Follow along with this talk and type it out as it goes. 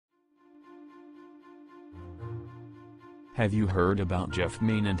Have you heard about Jeff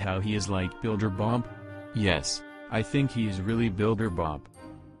Main and how he is like Builder Bob? Yes, I think he is really Builder Bob.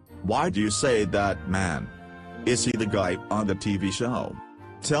 Why do you say that, man? Is he the guy on the TV show?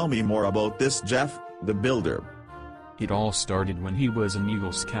 Tell me more about this Jeff, the Builder. It all started when he was an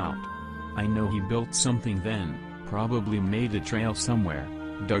Eagle Scout. I know he built something then, probably made a trail somewhere,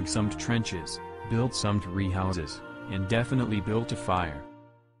 dug some trenches, built some tree houses, and definitely built a fire.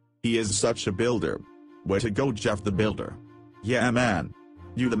 He is such a builder. Way to go, Jeff the Builder. Yeah, man.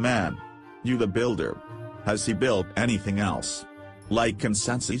 You the man. You the builder. Has he built anything else? Like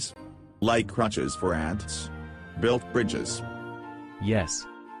consensus? Like crutches for ants? Built bridges? Yes.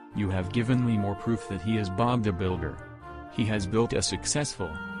 You have given me more proof that he is Bob the Builder. He has built a successful,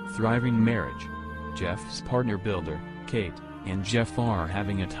 thriving marriage. Jeff's partner builder, Kate, and Jeff are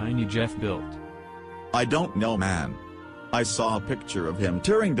having a tiny Jeff built. I don't know, man. I saw a picture of him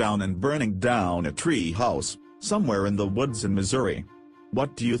tearing down and burning down a tree house, somewhere in the woods in Missouri.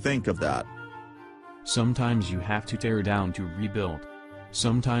 What do you think of that? Sometimes you have to tear down to rebuild.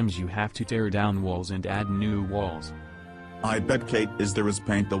 Sometimes you have to tear down walls and add new walls. I bet Kate is there is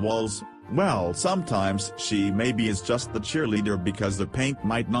paint the walls. Well, sometimes she maybe is just the cheerleader because the paint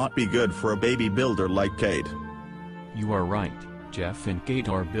might not be good for a baby builder like Kate. You are right, Jeff and Kate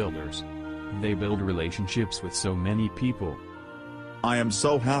are builders. They build relationships with so many people. I am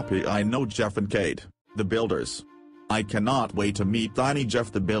so happy I know Jeff and Kate, the builders. I cannot wait to meet tiny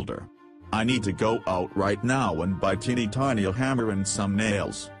Jeff the Builder. I need to go out right now and buy teeny tiny a hammer and some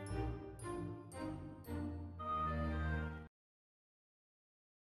nails.